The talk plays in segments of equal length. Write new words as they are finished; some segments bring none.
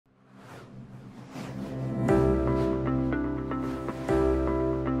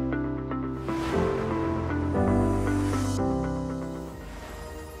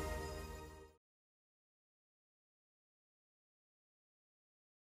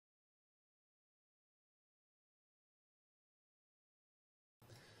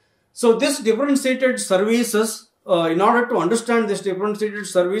So this differentiated services, in order to understand this differentiated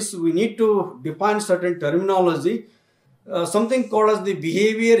service, we need to define certain terminology, something called as the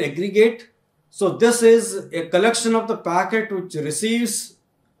behavior aggregate. So this is a collection of the packet which receives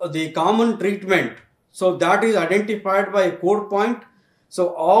the common treatment. So that is identified by a code point.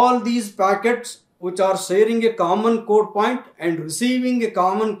 So all these packets which are sharing a common code point and receiving a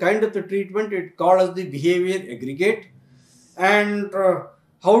common kind of the treatment, it called as the behavior aggregate. And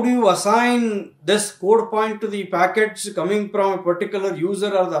how do you assign this code point to the packets coming from a particular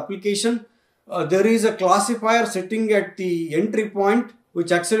user or the application? There is a classifier sitting at the entry point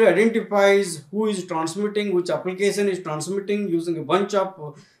which actually identifies who is transmitting, which application is transmitting using a bunch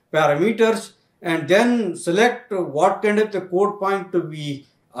of parameters, and then select what kind of the code point to be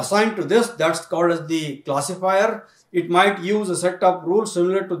assigned to this. That's called as the classifier. It might use a set of rules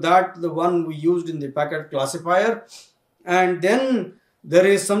similar to that, the one we used in the packet classifier. And then there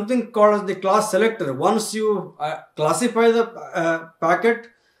is something called as the class selector. Once you classify the packet,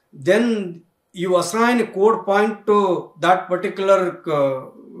 then you assign a code point to that particular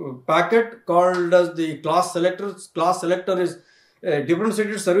packet called as the class selector. Class selector is a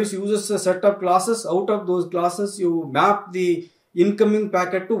differentiated service, uses a set of classes. Out of those classes, you map the incoming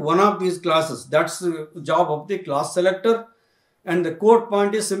packet to one of these classes. That's the job of the class selector. And the code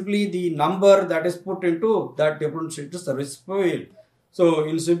point is simply the number that is put into that differentiated service field. So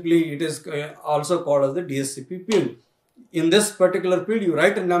in simply, it is also called as the DSCP field. In this particular field, you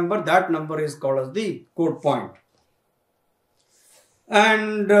write a number, that number is called as the code point.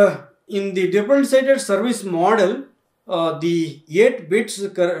 And in the differentiated service model, the 8 bits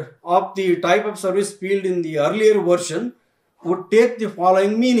of the type of service field in the earlier version would take the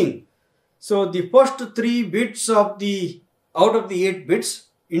following meaning. So the first 3 bits of out of the 8 bits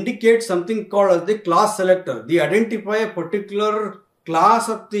indicate something called as the class selector. They identify a particular class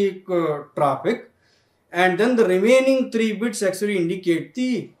of the traffic, and then the remaining 3 bits actually indicate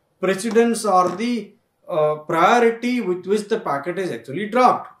the precedence or the priority with which the packet is actually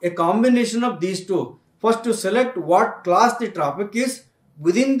dropped. A combination of these two. First, to select what class the traffic is.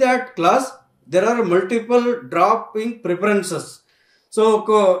 Within that class, there are multiple dropping preferences.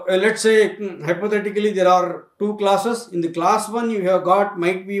 So let's say hypothetically there are 2 classes. In the class 1, you have got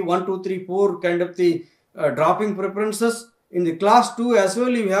might be 1, 2, 3, 4 kind of the dropping preferences. In the class 2 as well,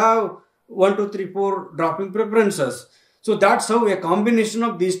 you have 1, 2, 3, 4 dropping preferences. So that's how a combination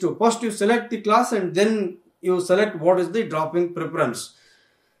of these two. First you select the class and then you select what is the dropping preference.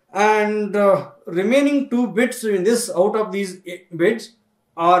 And remaining 2 bits in this out of these 8 bits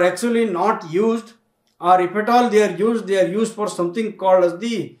are actually not used, or if at all they are used for something called as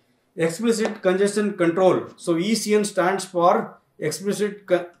the explicit congestion control. So ECN stands for explicit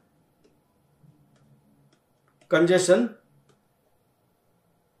congestion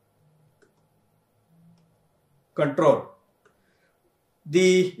control.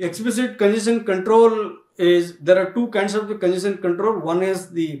 The explicit congestion control is, there are 2 kinds of the congestion control. One is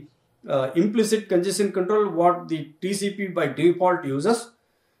the implicit congestion control, what the TCP by default uses,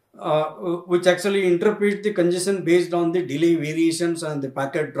 which actually interprets the congestion based on the delay variations and the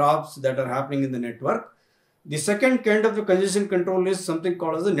packet drops that are happening in the network. The second kind of the congestion control is something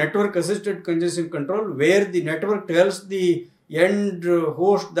called as the network assisted congestion control, where the network tells the end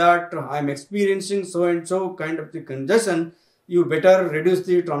host that I'm experiencing so and so kind of the congestion, you better reduce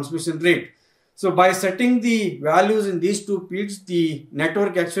the transmission rate. So by setting the values in these 2 fields, the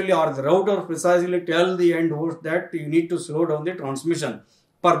network actually or the router precisely tell the end host that you need to slow down the transmission.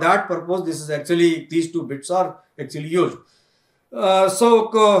 For that purpose, this is actually, these 2 bits are actually used. Out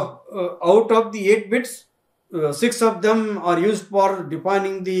of the 8 bits, 6 of them are used for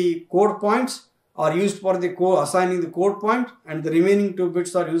defining the code points, are used for the assigning the code point, and the remaining 2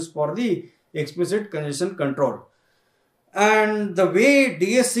 bits are used for the explicit congestion control. And the way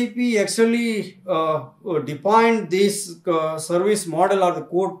DSCP actually defined this service model or the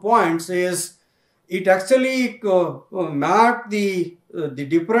code points is, it actually mapped the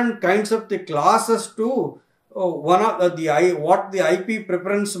different kinds of the classes to one of what the IP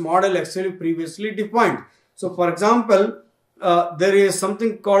preference model actually previously defined. So for example, there is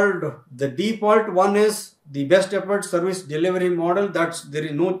something called the default one is the best effort service delivery model. There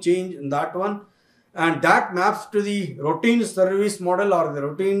is no change in that one, and that maps to the routine service model or the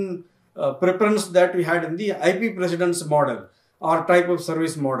routine preference that we had in the IP precedence model or type of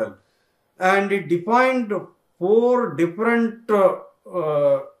service model. And it defined 4 different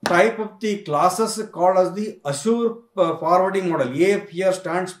type of the classes called as the assure forwarding model. AF here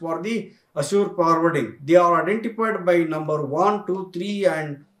stands for the assure forwarding. They are identified by number 1, 2, 3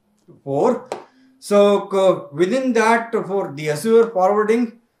 and 4. So within that, for the assure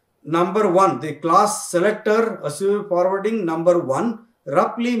forwarding, number 1, the class selector assured forwarding number 1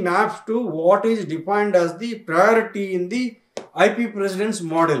 roughly maps to what is defined as the priority in the IP precedence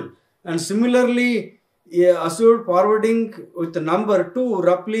model. And similarly, assured forwarding with the number 2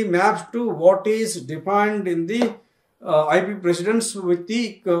 roughly maps to what is defined in the IP precedence with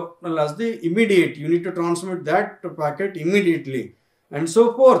the as the immediate. You need to transmit that packet immediately, and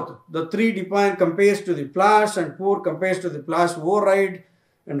so forth. The 3 define compares to the flash, and 4 compares to the flash override,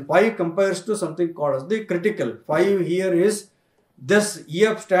 and 5 compares to something called as the critical. 5 here is this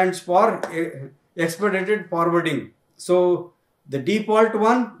EF stands for expedited forwarding. So the default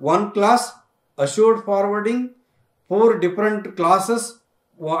one class, assured forwarding, 4 different classes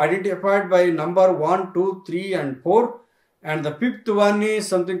identified by number 1, 2, 3 and 4, and the 5th one is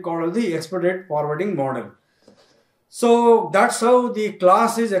something called the expedited forwarding model. So that's how the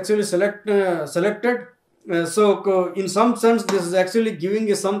class is actually selected. So in some sense this is actually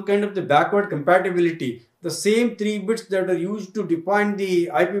giving some kind of the backward compatibility. The same 3 bits that are used to define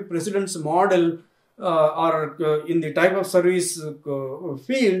the IP precedence model or in the type of service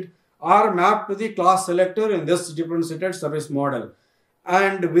field are mapped to the class selector in this differentiated service model.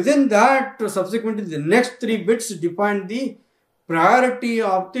 And within that, subsequently the next 3 bits define the priority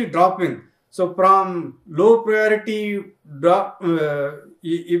of the dropping. So from low priority drop,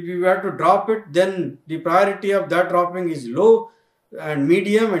 if you have to drop it, then the priority of that dropping is low and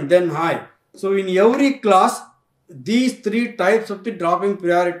medium and then high. So in every class, these 3 types of the dropping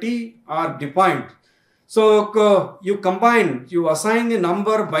priority are defined. So you combine, you assign the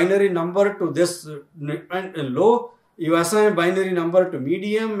number, binary number to this low, you assign a binary number to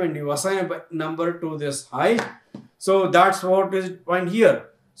medium, and you assign a number to this high. So that's what is defined here.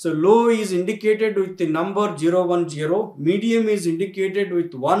 So low is indicated with the number 010, medium is indicated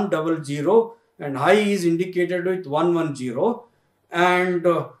with 100, and high is indicated with 110. And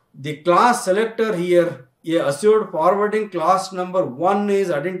the class selector here, assured forwarding class number 1 is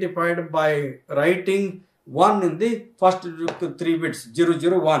identified by writing 1 in the first 3 bits,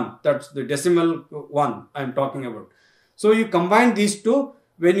 001. That's the decimal 1 I am talking about. So you combine these two.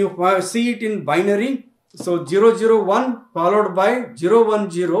 When you see it in binary, so 001 followed by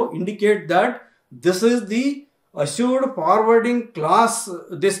 010 indicate that this is the assured forwarding class.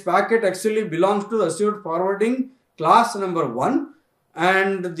 This packet actually belongs to the assured forwarding class number 1,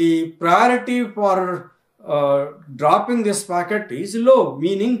 and the priority for dropping this packet is low,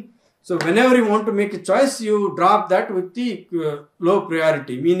 meaning so whenever you want to make a choice, you drop that with the low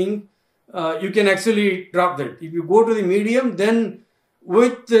priority, meaning you can actually drop that. If you go to the medium, then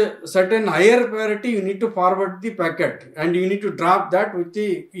with certain higher priority, you need to forward the packet and you need to drop that with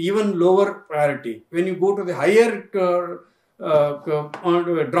the even lower priority. When you go to the higher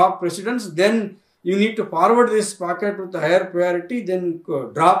drop precedence, then you need to forward this packet with the higher priority, then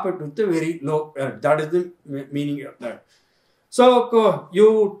drop it with the very low priority. That is the meaning of that. So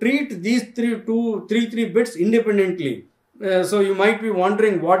you treat these three bits independently. So you might be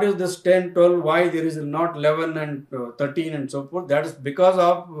wondering what is this 10, 12, why there is not 11 and 13 and so forth. That is because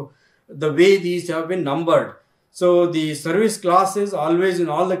of the way these have been numbered. So the service class is always, in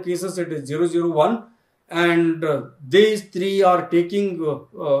all the cases, it is 001, and these 3 are taking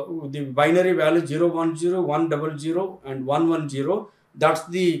the binary value 010, 100 and 110. That's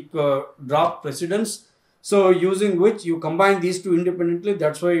the drop precedence. So using which you combine these two independently,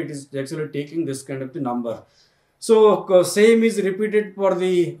 that's why it is actually taking this kind of the number. So same is repeated for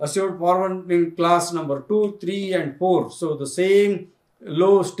the assured forwarding class number 2, 3 and 4. So the same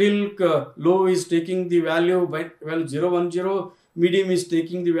low, still low is taking the value by 010, medium is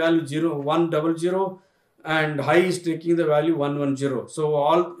taking the value 100 and high is taking the value 110. So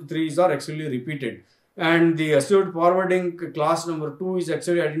all 3's are actually repeated. And the assured forwarding class number 2 is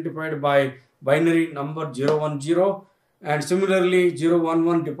actually identified by binary number 010, and similarly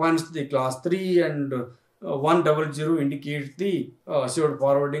 011 defines the class 3 and 100 indicates the assured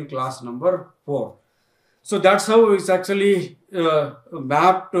forwarding class number 4. So that's how it's actually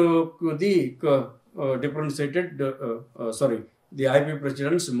mapped to the differentiated, the IP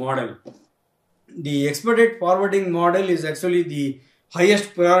precedence model. The expedited forwarding model is actually the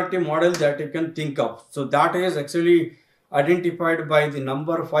highest priority model that you can think of. So that is actually identified by the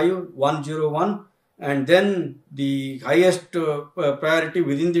number 5101, and then the highest priority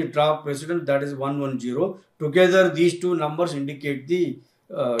within the drop precedence, that is 110. Together these two numbers indicate the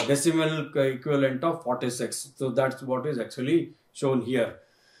decimal equivalent of 46. So that's what is actually shown here.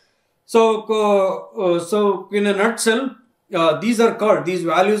 So so in a nutshell, these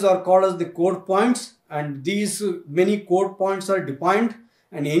values are called as the code points, and these many code points are defined,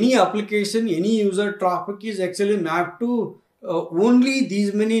 and any application, any user traffic is actually mapped to only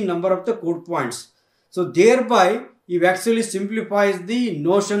these many number of the code points. So thereby it actually simplifies the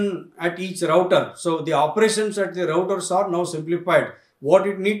notion at each router. So the operations at the routers are now simplified. What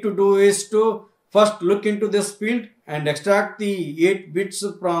it need to do is to first look into this field and extract the 8 bits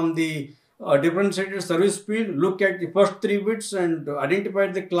from the differentiated service field, look at the first 3 bits and identify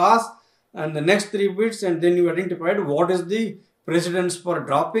the class and the next 3 bits, and then you identified what is the precedence for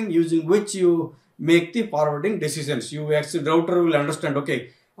dropping, using which you make the forwarding decisions. You actually, router will understand,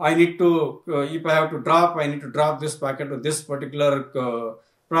 okay, I need to, if I have to drop, I need to drop this packet to this particular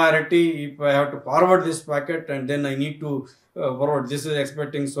priority. If I have to forward this packet, and then I need to forward, this is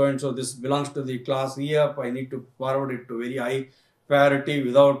expecting so and so, this belongs to the class EF, I need to forward it to very high priority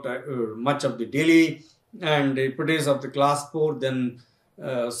without much of the delay, and if it is of the class 4, then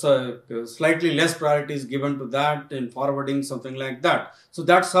slightly less priority is given to that in forwarding, something like that. So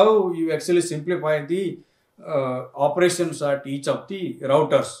that's how you actually simplify the operations at each of the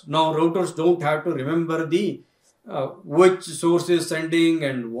routers. Now routers don't have to remember the which source is sending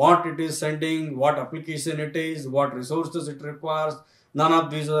and what it is sending, what application it is, what resources it requires. None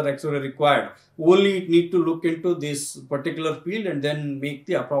of these are actually required. Only it need to look into this particular field and then make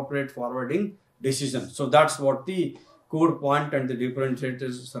the appropriate forwarding decision. So that's what the code point and the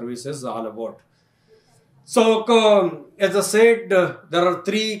differentiated services is all about. So as I said, there are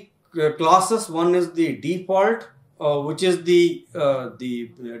 3 classes. One is the default, which is the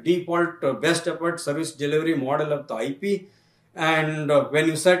default best effort service delivery model of the IP. And when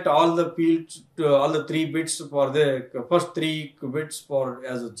you set all the fields, all the 3 bits for the first 3 bits for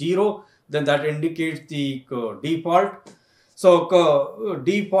as a 0, then that indicates the default. So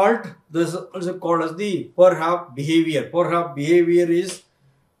default, this is also called as the per hop behavior. Per hop behavior is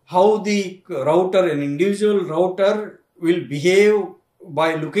how the router, an individual router, will behave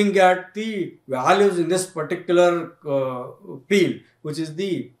by looking at the values in this particular field, which is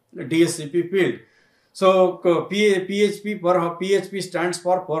the DSCP field. So PHP stands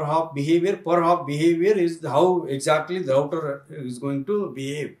for per hop behavior. Per hop behavior is how exactly the router is going to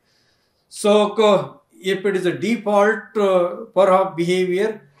behave. So if it is a default per hop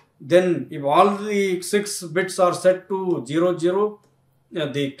behavior, then if all the 6 bits are set to 0, 0,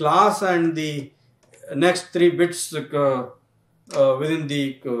 the class and the next 3 bits within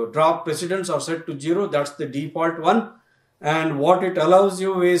the drop precedence are set to 0, that's the default one. And what it allows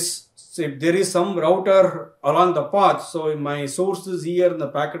you is, if there is some router along the path, so if my source is here and the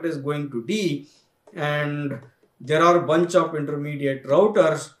packet is going to D, and there are a bunch of intermediate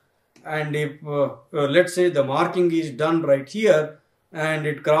routers, and if let's say the marking is done right here and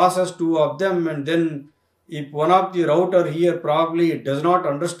it crosses 2 of them, and then if one of the router here probably does not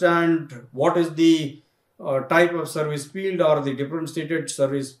understand what is the type of service field or the differentiated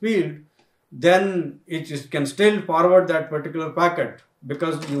service field, then it can still forward that particular packet,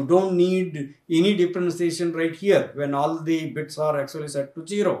 because you don't need any differentiation right here when all the bits are actually set to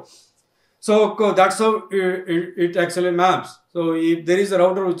 0. So that's how it actually maps. So if there is a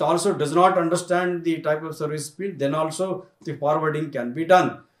router which also does not understand the type of service field, then also the forwarding can be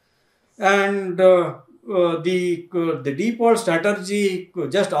done. And the default strategy,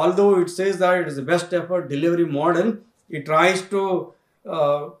 just although it says that it is the best effort delivery model, it tries to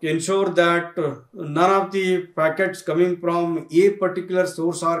ensure that none of the packets coming from a particular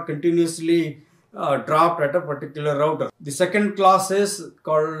source are continuously dropped at a particular router. The second class is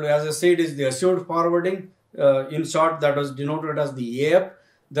called, as I said, is the assured forwarding. In short, that was denoted as the AF.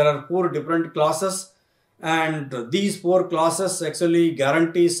 There are 4 different classes, and these 4 classes actually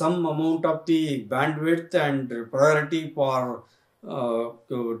guarantee some amount of the bandwidth and priority for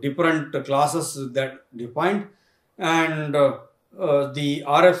different classes that defined. And the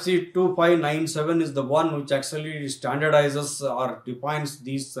RFC 2597 is the one which actually standardizes or defines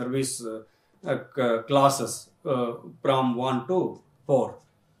these service classes from 1 to 4.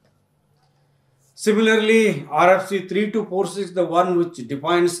 Similarly, RFC 3246 is the one which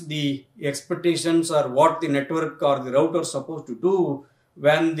defines the expectations or what the network or the router is supposed to do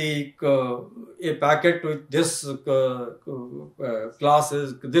when the a packet with this class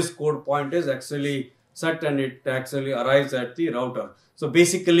is, this code point is actually set and it actually arrives at the router. So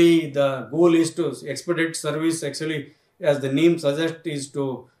basically the goal is to expedite service, actually as the name suggests, is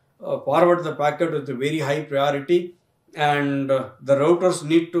to forward the packet with a very high priority, and the routers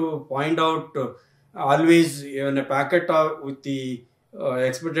need to find out always when a packet with the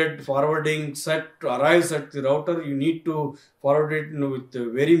expedited forwarding set arrives at the router, you need to forward it with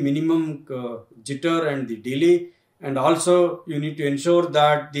very minimum jitter and the delay, and also you need to ensure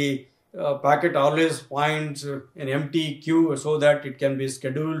that the packet always finds an empty queue so that it can be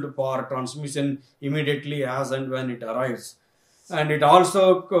scheduled for transmission immediately as and when it arrives. and it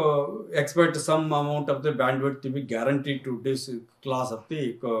also expects some amount of the bandwidth to be guaranteed to this class of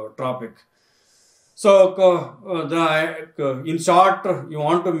the traffic. So in short, you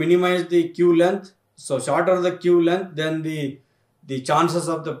want to minimize the queue length. So shorter the queue length, then the chances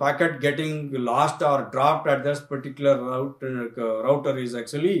of the packet getting lost or dropped at this particular router is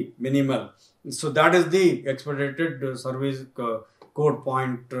actually minimal. So that is the expedited service code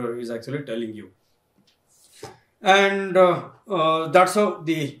point is actually telling you. And that's how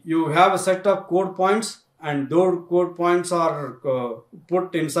you have a set of code points, and those code points are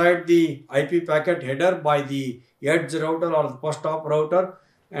put inside the IP packet header by the edge router or the first hop router,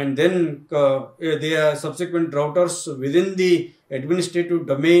 and then the subsequent routers within the administrative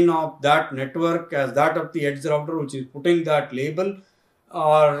domain of that network as that of the edge router, which is putting that label,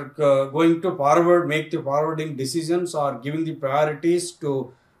 are going to make the forwarding decisions or giving the priorities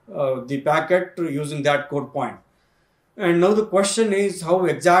to the packet using that code point. And now the question is how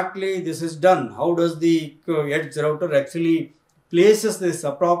exactly this is done. How does the edge router actually places this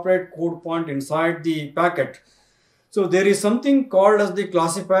appropriate code point inside the packet? So there is something called as the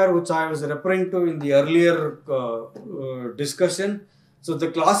classifier, which I was referring to in the earlier discussion. So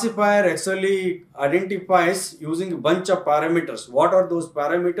the classifier actually identifies using a bunch of parameters. What are those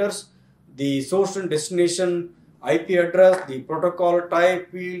parameters? The source and destination IP address, the protocol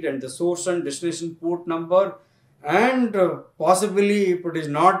type field, and the source and destination port number. And possibly if it is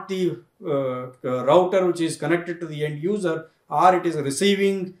not the router which is connected to the end user, or it is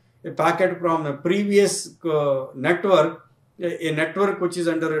receiving a packet from a previous network, a network which is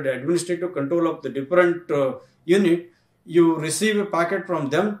under the administrative control of the different unit, you receive a packet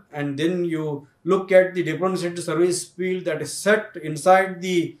from them, and then you look at the differentiated service field that is set inside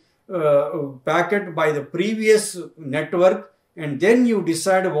the packet by the previous network, and then you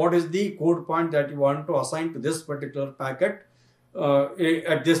decide what is the code point that you want to assign to this particular packet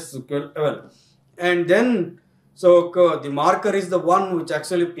at this level. And then the marker is the one which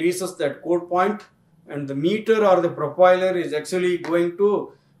actually places that code point, and the meter or the profiler is actually going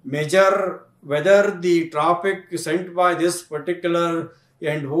to measure whether the traffic sent by this particular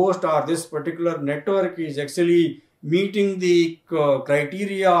end host or this particular network is actually meeting the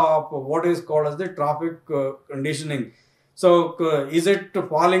criteria of what is called as the traffic conditioning. So is it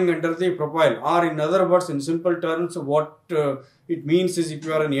falling under the profile, or in other words, in simple terms, what it means is if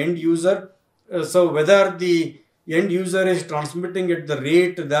you are an end user, so whether the end user is transmitting at the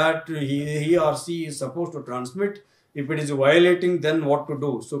rate that he or she is supposed to transmit. If it is violating, then what to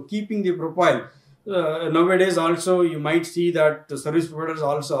do. So keeping the profile. Nowadays also you might see that the service providers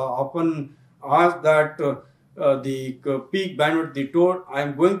also often ask that the peak bandwidth they told, I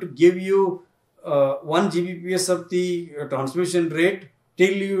am going to give you 1 Gbps of the transmission rate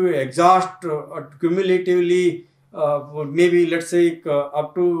till you exhaust cumulatively maybe let's say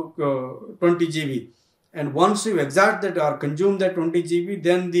up to 20 GB. And once you exhaust that or consume that 20 GB,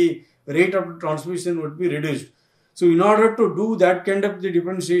 then the rate of transmission would be reduced. So in order to do that kind of the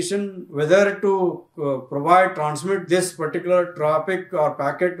differentiation, whether to transmit this particular traffic or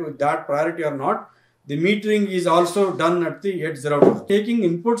packet with that priority or not, the metering is also done at the edge router. Taking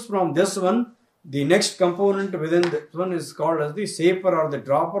inputs from this one, the next component within this one is called as the safer or the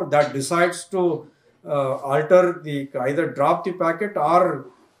dropper that decides to alter the either drop the packet, or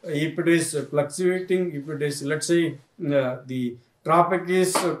if it is fluctuating, if it is, let's say, the traffic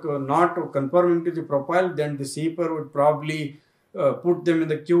is not conforming to the profile, then the safer would probably put them in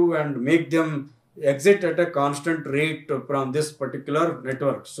the queue and make them exit at a constant rate from this particular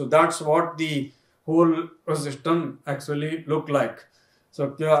network. So that's what the whole system actually look like.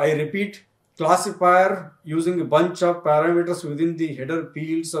 So I repeat, classifier using a bunch of parameters within the header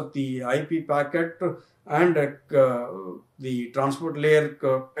fields of the IP packet, and the transport layer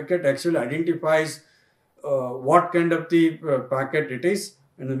packet actually identifies what kind of the packet it is,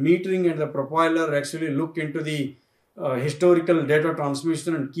 and the metering and the profiler actually look into the historical data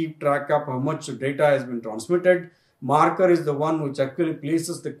transmission and keep track of how much data has been transmitted. Marker is the one which actually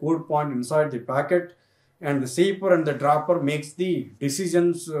places the code point inside the packet, and the safer and the dropper makes the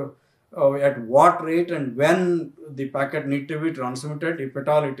decisions at what rate and when the packet need to be transmitted, if at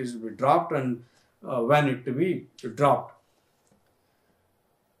all it is to be dropped, and when it to be dropped.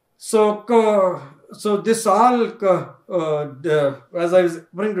 So this all, as I was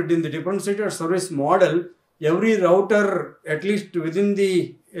referring to in the differentiated service model, every router, at least within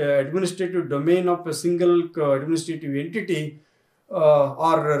the administrative domain of a single administrative entity,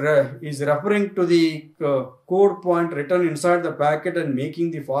 is referring to the code point written inside the packet and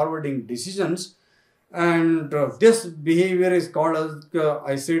making the forwarding decisions. And this behavior is called as,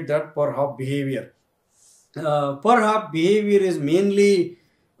 I said that, for hop behavior. Perhaps behavior is mainly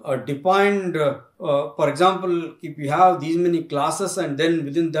defined, for example, if you have these many classes and then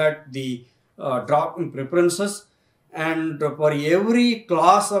within that the drop in preferences, and for every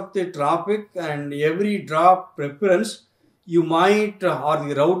class of the traffic and every drop preference, you might or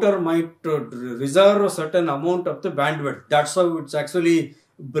the router might reserve a certain amount of the bandwidth. That's how it actually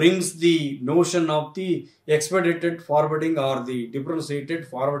brings the notion of the expedited forwarding or the differentiated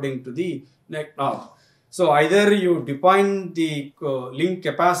forwarding to the next node. So either you define the link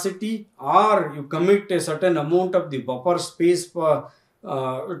capacity or you commit a certain amount of the buffer space for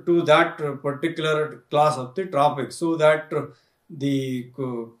to that particular class of the traffic, so that the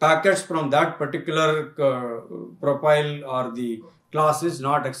packets from that particular profile or the class is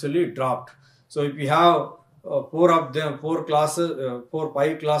not actually dropped. So if you have four classes,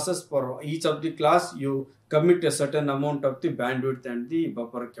 5 classes, for each of the class you commit a certain amount of the bandwidth and the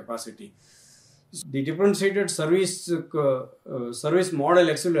buffer capacity. The differentiated service model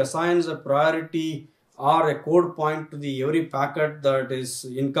actually assigns a priority or a code point to the every packet that is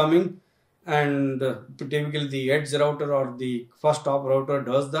incoming, and typically the edge router or the first hop router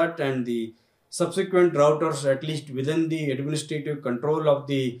does that, and the subsequent routers, at least within the administrative control of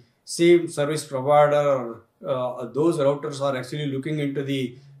the same service provider, those routers are actually looking into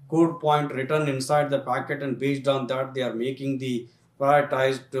the code point written inside the packet, and based on that they are making the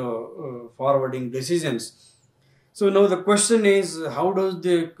prioritized forwarding decisions. So now the question is, how does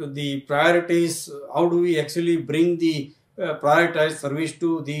the priorities, how do we actually bring the prioritized service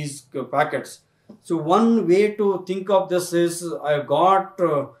to these packets? So one way to think of this is, I've got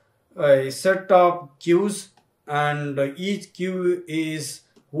a set of queues, and each queue is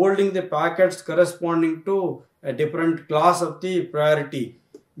holding the packets corresponding to a different class of the priority.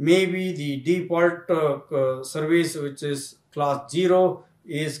 Maybe the default service, which is class 0,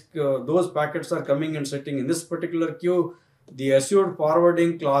 is those packets are coming and sitting in this particular queue. The assured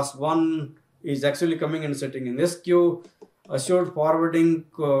forwarding class 1 is actually coming and sitting in this queue. Assured forwarding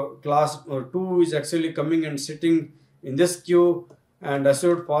class 2 is actually coming and sitting in this queue, and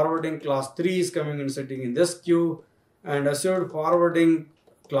assured forwarding class 3 is coming and sitting in this queue, and assured forwarding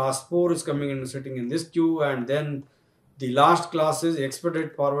class 4 is coming and sitting in this queue, and then the last class is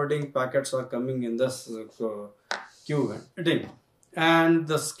expedited forwarding packets are coming in this queue. And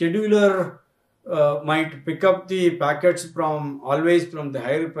the scheduler might pick up the packets always from the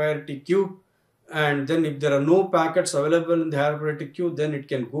higher priority queue, and then if there are no packets available in the higher priority queue, then it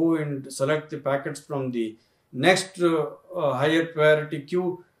can go and select the packets from the next higher priority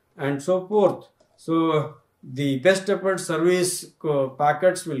queue, and so forth. So the best effort service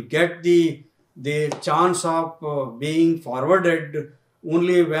packets will get the chance of being forwarded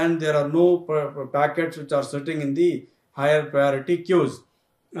only when there are no packets which are sitting in the higher priority queues.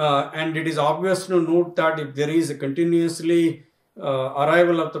 And it is obvious to note that if there is a continuously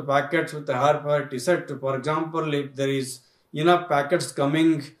arrival of the packets with a higher priority set, for example, if there is enough packets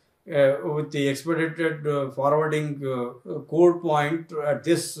coming with the expedited forwarding code point at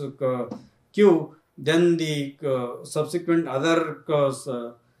this queue, then the subsequent other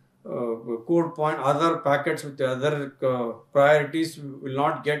code point, other packets with the other priorities will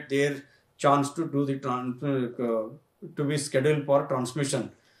not get their chance to do the to be scheduled for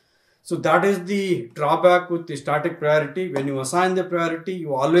transmission. So that is the drawback with the static priority. When you assign the priority,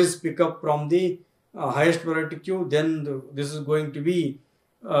 you always pick up from the highest priority queue, then this is going to be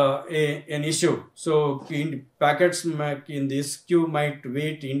an issue. So packets in this queue might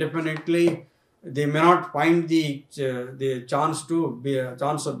wait indefinitely. They may not find the chance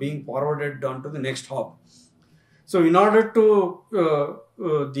of being forwarded onto the next hop. So in order to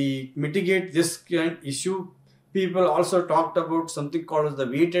mitigate this issue, people also talked about something called as the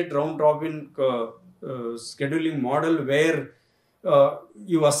weighted round robin scheduling model, where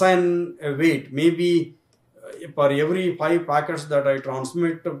you assign a weight. Maybe for every 5 packets that I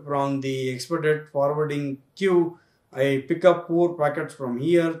transmit from the expedited forwarding queue, I pick up 4 packets from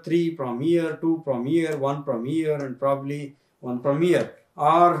here, 3 from here, 2 from here, 1 from here, and probably 1 from here.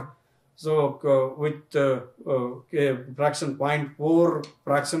 Or so with fraction 0.4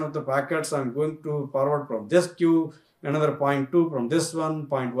 fraction of the packets, I'm going to forward from this queue, another 0.2 from this one,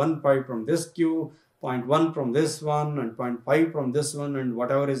 0.15 from this queue, 0.1 from this one, and 0.5 from this one, and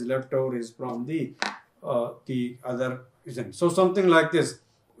whatever is left over is from the other. So something like this.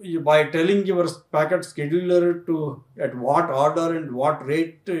 By telling your packet scheduler to at what order and what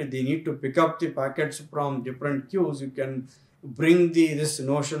rate they need to pick up the packets from different queues, you can bring this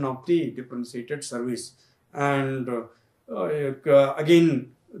notion of the differentiated service. And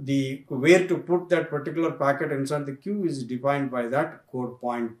again, where to put that particular packet inside the queue is defined by that code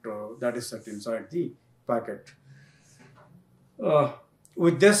point that is set inside the packet.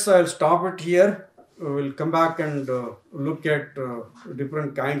 With this, I'll stop it here. We'll come back and look at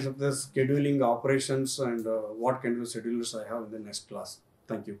different kinds of the scheduling operations and what kind of schedulers I have in the next class.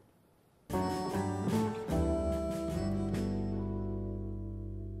 Thank you.